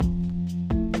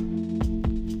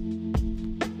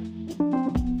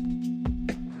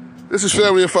This is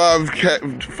Family of Five.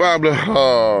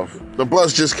 The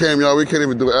bus just came, y'all. We can't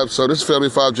even do an episode. This is Family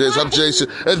of Five J's. I'm Jason,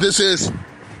 and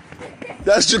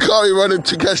that's Jakari running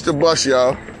to catch the bus,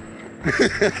 y'all.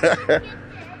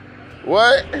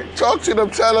 What? Talk to them.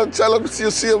 Tell them. You'll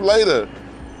see them later.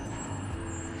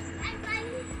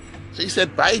 She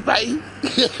said bye.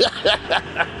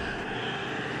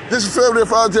 This is Family of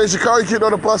Five J's. Jakari getting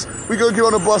on the bus. We gonna get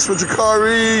on the bus with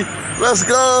Jakari. Let's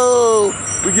go.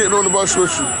 We getting on the bus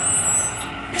with you.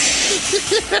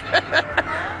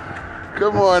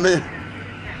 Good morning.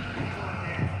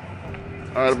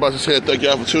 All right, the bus is here. Thank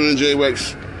y'all for tuning in,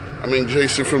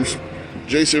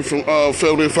 Jason from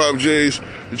Family of Five J's.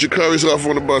 Jakari's off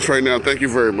on the bus right now. Thank you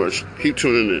very much. Keep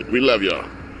tuning in. We love y'all.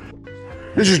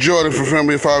 This is Jordan from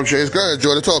Family of Five J's. Go ahead,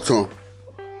 Jordan. Talk to him.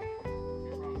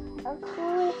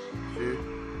 Okay.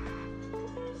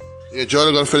 Yeah,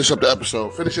 Jordan gonna finish up the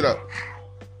episode. Finish it up.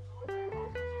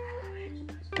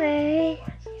 Okay.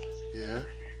 Yeah.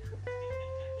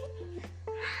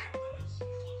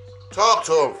 Talk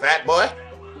to him, fat boy.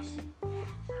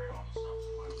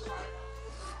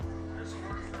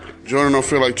 Jordan don't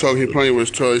feel like talking. He playing with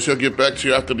his toys. He'll get back to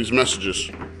you after these messages.